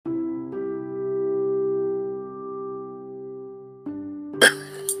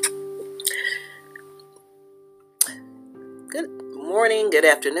morning, good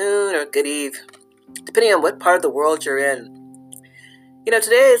afternoon, or good eve, depending on what part of the world you're in.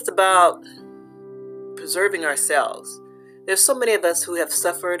 Today is about preserving ourselves. There's so many of us who have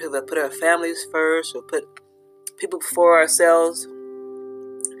suffered, who have put our families first, who put people before ourselves.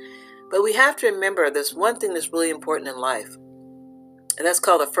 But we have to remember there's one thing that's really important in life, and that's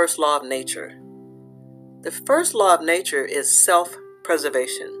called the first law of nature. The first law of nature is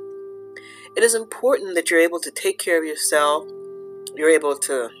self-preservation. It is important that you're able to take care of yourself, you're able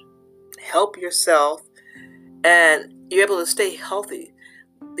to help yourself, and you're able to stay healthy.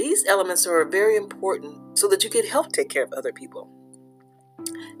 These elements are very important so that you can help take care of other people.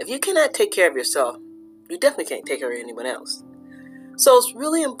 If you cannot take care of yourself, you definitely can't take care of anyone else. So it's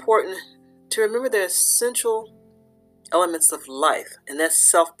really important to remember the essential elements of life, and that's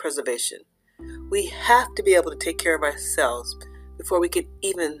self-preservation. We have to be able to take care of ourselves before we could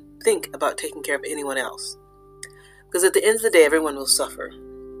even think about taking care of anyone else. Because at the end of the day, everyone will suffer.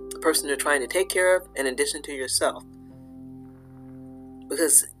 The person you're trying to take care of, in addition to yourself,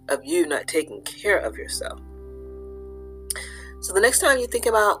 because of you not taking care of yourself. So the next time you think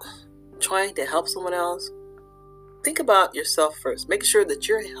about trying to help someone else, think about yourself first. Make sure that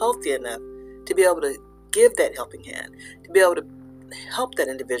you're healthy enough to be able to give that helping hand, to be able to help that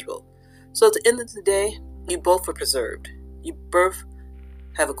individual. So at the end of the day, you both are preserved. You both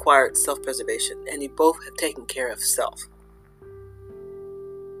have acquired self-preservation, and you both have taken care of self.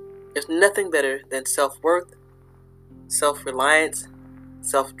 There's nothing better than self-worth, self-reliance,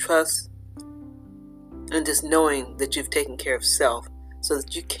 self-trust, and just knowing that you've taken care of self so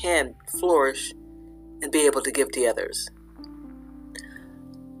that you can flourish and be able to give to others.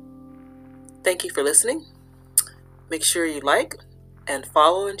 Thank you for listening. Make sure you like and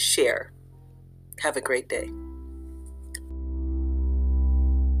follow and share. Have a great day.